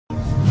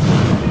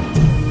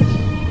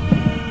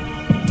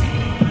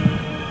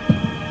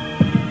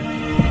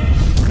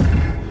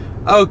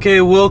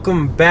Okay,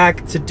 welcome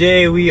back.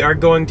 Today we are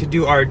going to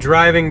do our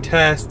driving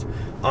test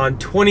on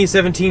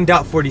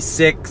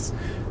 2017.46.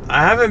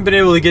 I haven't been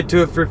able to get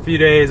to it for a few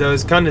days. I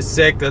was kind of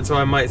sick, that's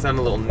why I might sound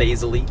a little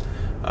nasally.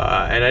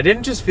 And I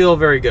didn't just feel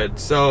very good.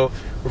 So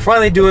we're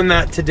finally doing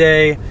that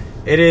today.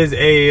 It is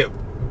a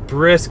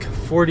brisk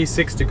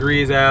 46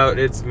 degrees out.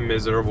 It's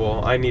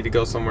miserable. I need to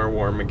go somewhere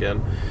warm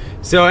again.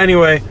 So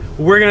anyway,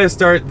 we're gonna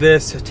start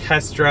this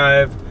test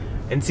drive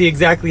and see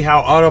exactly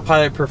how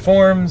AutoPilot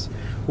performs.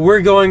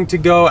 We're going to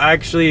go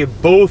actually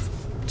both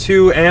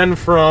to and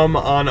from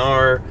on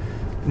our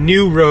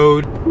new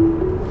road.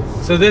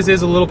 So this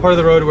is a little part of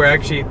the road where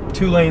actually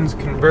two lanes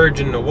converge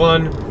into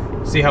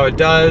one. See how it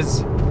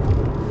does.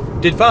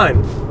 Did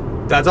fine.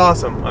 That's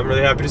awesome. I'm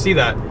really happy to see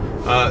that.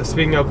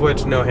 Speaking of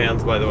which, no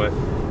hands, by the way.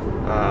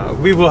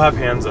 We will have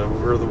hands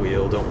over the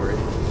wheel, don't worry.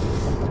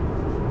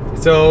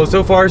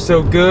 So far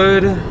so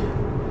good.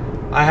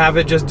 I have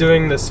it just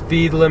doing the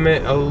speed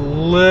limit a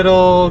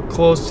little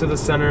close to the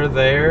center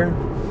there.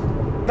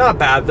 Not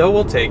bad though,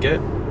 we'll take it.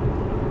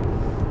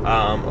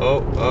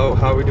 Oh,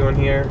 how are we doing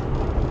here?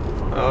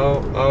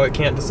 Oh, it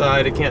can't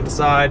decide,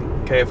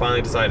 Okay, I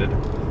finally decided.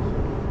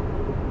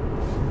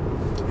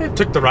 It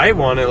took the right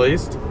one at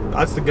least.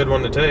 That's the good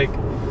one to take.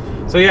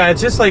 So yeah,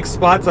 it's just like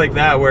spots like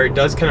that where it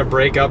does kind of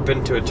break up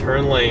into a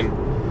turn lane.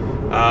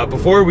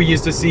 Before we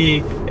used to see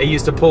it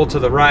used to pull to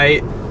the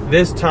right.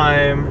 This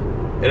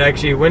time it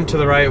actually went to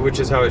the right, which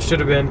is how it should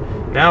have been.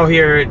 Now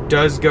here it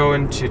does go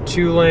into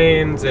two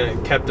lanes and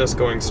it kept us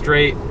going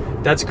straight.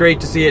 That's great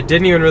to see. It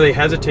didn't even really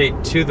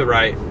hesitate to the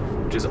right,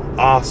 which is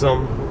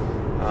awesome.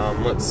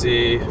 Let's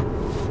see.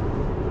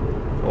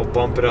 We'll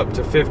bump it up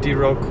to 50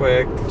 real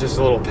quick. Just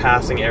a little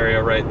passing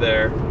area right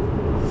there.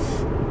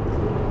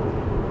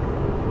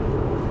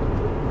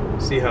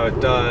 See how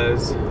it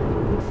does.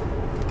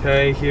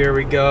 Okay, here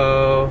we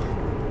go.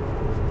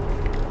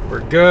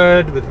 We're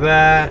good with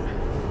that.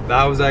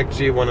 That was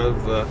actually one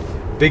of the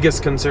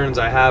biggest concerns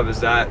I have, is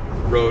that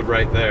road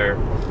right there.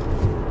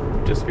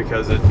 Just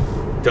because it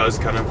does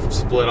kind of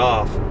split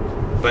off.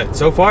 But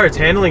so far it's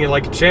handling it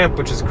like a champ,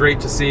 which is great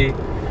to see.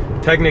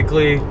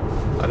 Technically,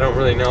 I don't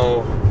really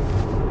know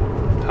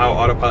how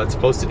AutoPilot's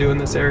supposed to do in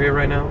this area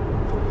right now.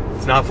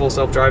 It's not full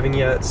self-driving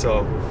yet,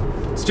 so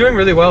it's doing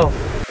really well.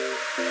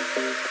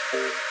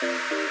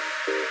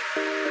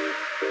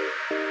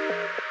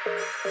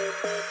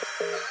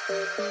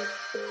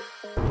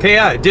 Okay,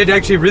 yeah, it did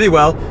actually really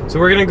well. So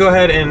we're gonna go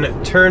ahead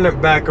and turn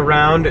it back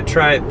around,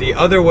 try it the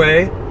other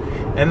way,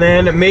 and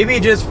then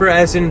maybe just for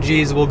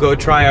S&Gs we'll go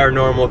try our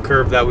normal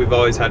curve that we've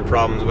always had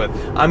problems with.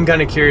 I'm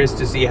kind of curious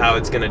to see how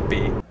it's gonna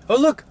be. Oh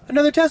look,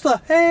 another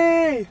Tesla,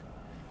 hey!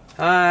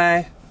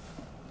 Hi.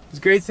 It's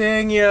great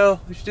seeing you.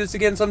 We should do this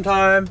again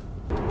sometime.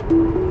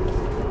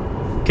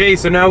 Okay,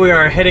 so now we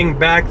are heading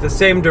back the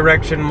same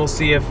direction. We'll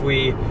see if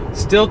we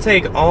still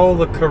take all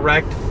the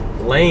correct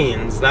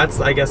lanes. That's,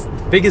 I guess,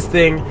 the biggest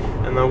thing,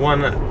 and the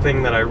one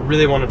thing that I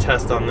really want to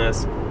test on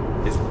this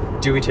is,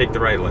 do we take the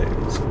right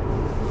lanes?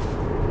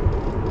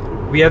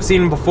 We have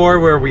seen before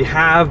where we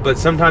have, but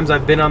sometimes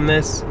I've been on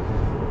this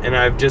and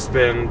I've just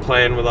been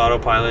playing with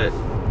AutoPilot,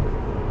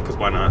 because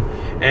why not?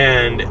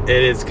 And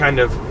it is kind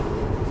of,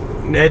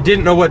 it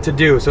didn't know what to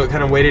do, so it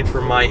kind of waited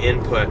for my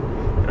input.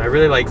 And I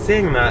really like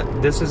seeing that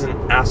this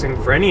isn't asking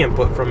for any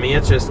input from me,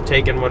 it's just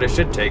taking what it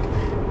should take.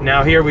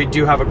 Now here we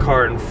do have a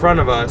car in front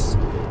of us,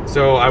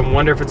 so I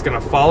wonder if it's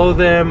gonna follow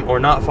them or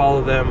not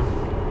follow them.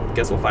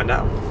 Guess we'll find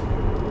out.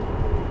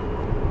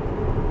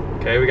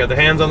 Okay, we got the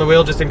hands on the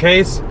wheel just in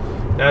case.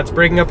 Now it's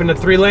breaking up into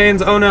three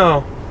lanes. Oh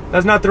no,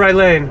 that's not the right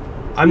lane.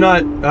 I'm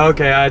not,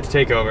 okay, I had to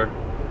take over.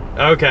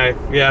 Okay,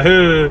 yeah,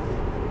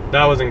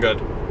 that wasn't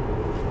good.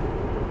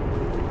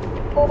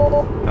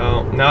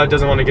 Oh, now it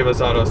doesn't want to give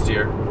us auto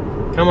steer.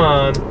 Come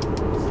on.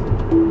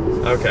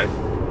 Okay.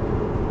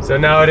 So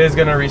now it is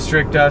going to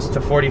restrict us to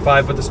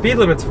 45, but the speed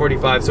limit's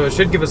 45, so it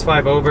should give us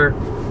 5 over,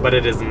 but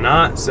it is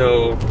not,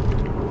 so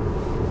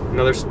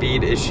another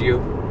speed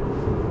issue.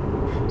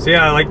 So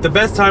yeah, like the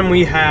best time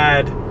we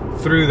had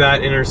through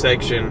that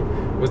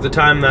intersection was the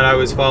time that I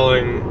was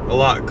following a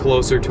lot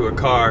closer to a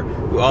car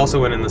who also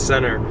went in the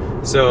center.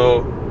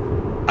 So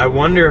I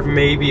wonder if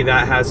maybe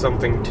that has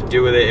something to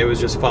do with it. It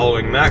was just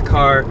following that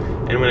car,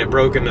 and when it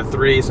broke into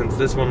 3, since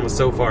this one was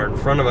so far in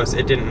front of us,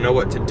 it didn't know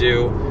what to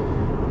do.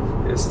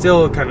 It's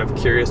still kind of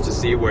curious to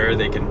see where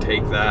they can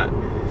take that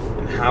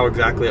and how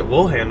exactly it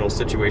will handle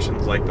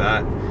situations like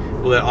that.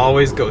 Will it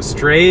always go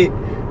straight,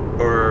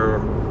 or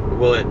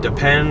will it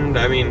depend?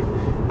 I mean,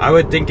 I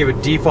would think it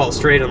would default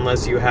straight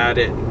unless you had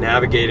it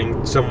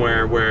navigating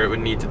somewhere where it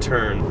would need to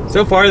turn.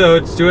 So far though,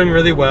 it's doing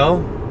really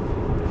well.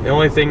 The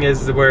only thing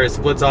is where it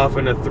splits off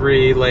into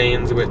 3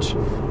 lanes, which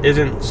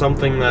isn't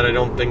something that I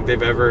don't think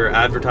they've ever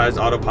advertised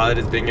AutoPilot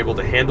as being able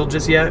to handle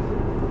just yet.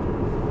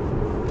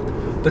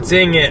 But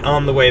seeing it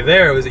on the way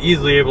there, it was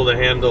easily able to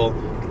handle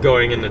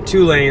going into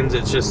 2 lanes.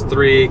 It's just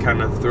 3,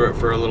 kind of threw it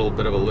for a little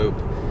bit of a loop.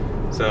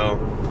 So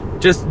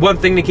just one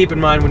thing to keep in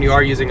mind when you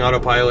are using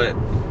AutoPilot,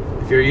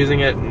 if you're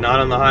using it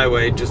not on the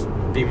highway, just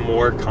be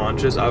more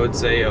conscious, I would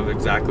say, of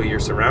exactly your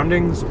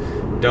surroundings.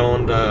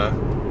 Don't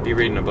be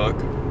reading a book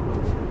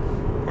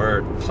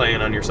or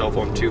playing on your cell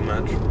phone too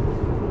much.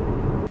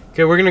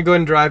 Okay, we're gonna go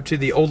ahead and drive to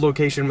the old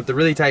location with the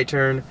really tight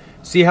turn,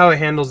 see how it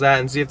handles that,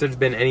 and see if there's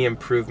been any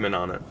improvement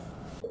on it.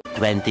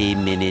 20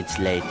 minutes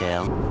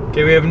later.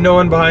 Okay, we have no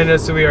one behind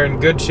us, so we are in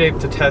good shape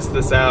to test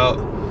this out.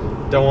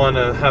 Don't want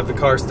to have the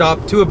car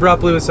stop too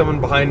abruptly with someone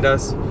behind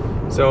us.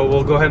 So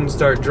we'll go ahead and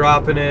start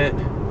dropping it.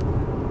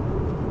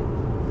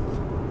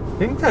 I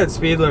think that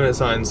speed limit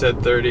sign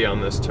said 30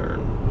 on this turn.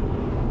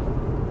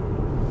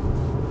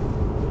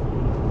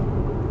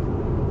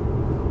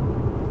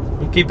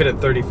 We'll keep it at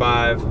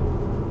 35.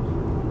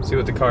 See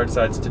what the car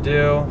decides to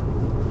do.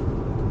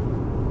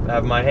 I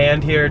have my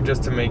hand here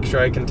just to make sure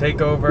I can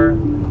take over.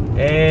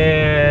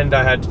 And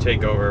I had to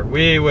take over.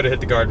 We would have hit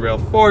the guardrail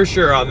for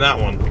sure on that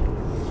one.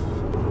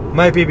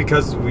 Might be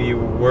because we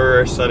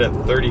were set at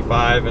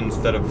 35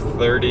 instead of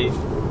 30.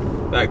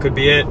 That could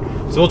be it.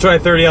 So we'll try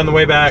 30 on the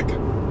way back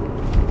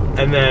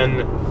and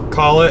then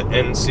call it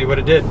and see what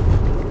it did.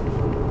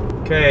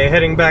 Okay,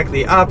 heading back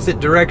the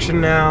opposite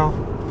direction now.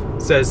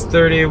 It says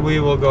 30. We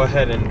will go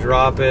ahead and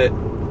drop it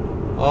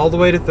all the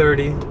way to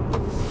 30.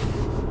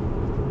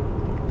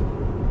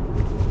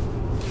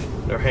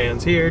 Our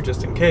hands here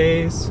just in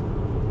case.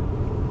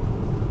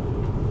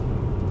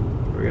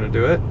 We're gonna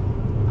do it.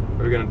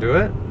 We're gonna do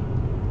it.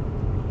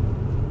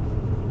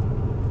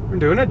 We're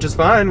doing it just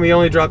fine. We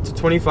only dropped to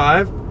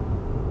 25. I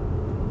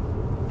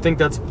think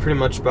that's pretty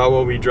much about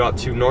what we drop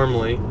to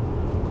normally.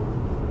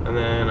 And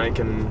then I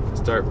can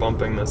start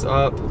bumping this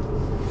up.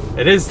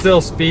 It is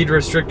still speed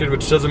restricted,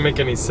 which doesn't make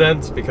any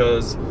sense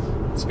because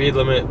the speed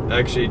limit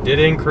actually did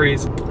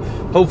increase.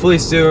 Hopefully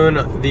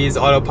soon, these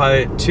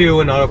AutoPilot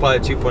 2 and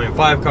AutoPilot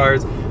 2.5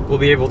 cars will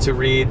be able to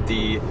read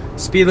the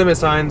speed limit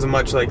signs,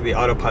 much like the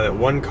AutoPilot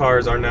 1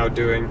 cars are now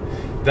doing.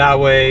 That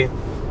way,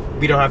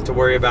 we don't have to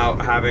worry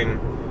about having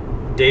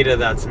data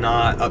that's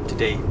not up to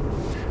date.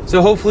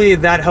 So hopefully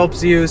that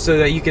helps you so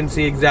that you can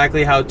see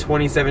exactly how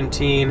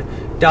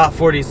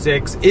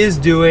 2017.46 is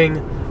doing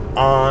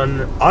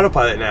on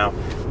AutoPilot now.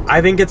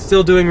 I think it's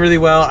still doing really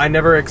well. I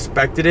never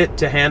expected it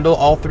to handle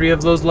all 3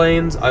 of those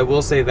lanes, I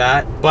will say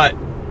that, but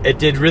it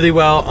did really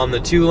well on the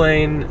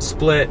 2-lane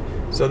split,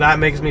 so that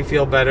makes me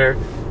feel better.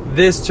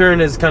 This turn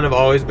has kind of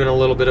always been a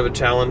little bit of a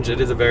challenge.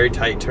 It is a very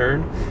tight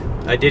turn.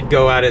 I did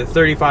go at it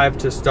 35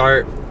 to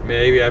start.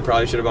 Maybe I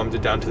probably should have bumped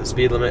it down to the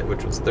speed limit,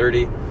 which was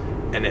 30,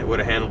 and it would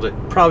have handled it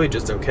probably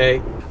just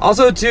okay.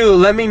 Also too,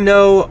 let me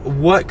know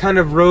what kind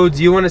of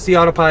roads you want to see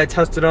AutoPilot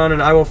tested on,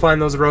 and I will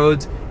find those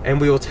roads and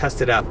we will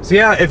test it out. So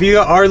yeah, if you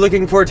are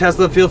looking for a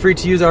Tesla, feel free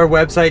to use our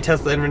website,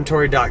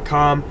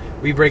 teslainventory.com.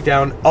 We break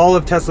down all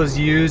of Tesla's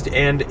used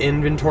and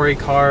inventory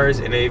cars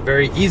in a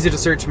very easy to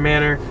search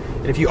manner.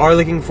 And if you are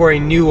looking for a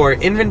new or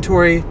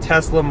inventory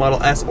Tesla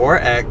Model S or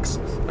X,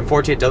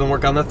 unfortunately it doesn't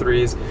work on the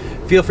 3s,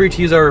 feel free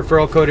to use our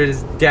referral code. It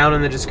is down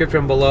in the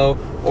description below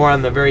or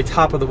on the very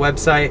top of the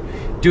website.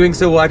 Doing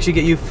so will actually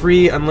get you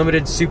free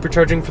unlimited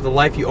supercharging for the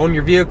life you own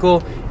your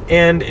vehicle,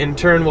 and in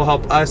turn will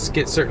help us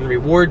get certain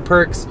reward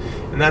perks.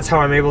 And that's how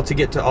I'm able to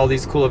get to all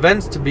these cool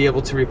events, to be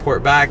able to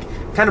report back,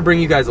 kind of bring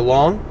you guys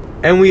along.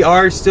 And we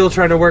are still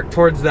trying to work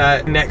towards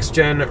that next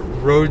gen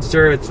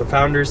Roadster. It's the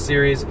Founders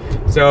Series.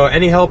 So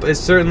any help is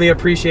certainly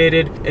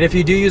appreciated. And if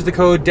you do use the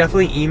code,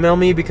 definitely email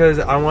me, because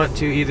I want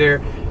to either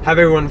have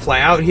everyone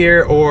fly out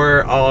here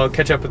or I'll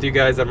catch up with you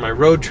guys on my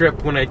road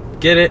trip when I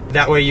get it.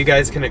 That way you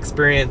guys can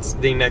experience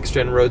the next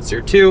gen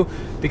Roadster too,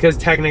 because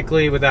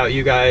technically without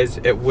you guys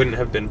it wouldn't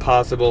have been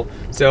possible.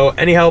 So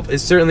any help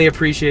is certainly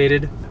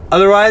appreciated.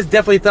 Otherwise,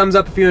 definitely thumbs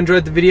up if you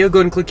enjoyed the video. Go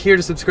ahead and click here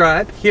to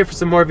subscribe, here for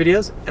some more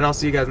videos, and I'll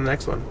see you guys in the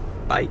next one.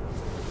 Bye.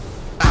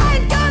 I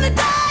ain't gonna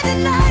die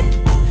tonight.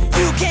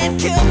 You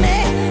can't kill me.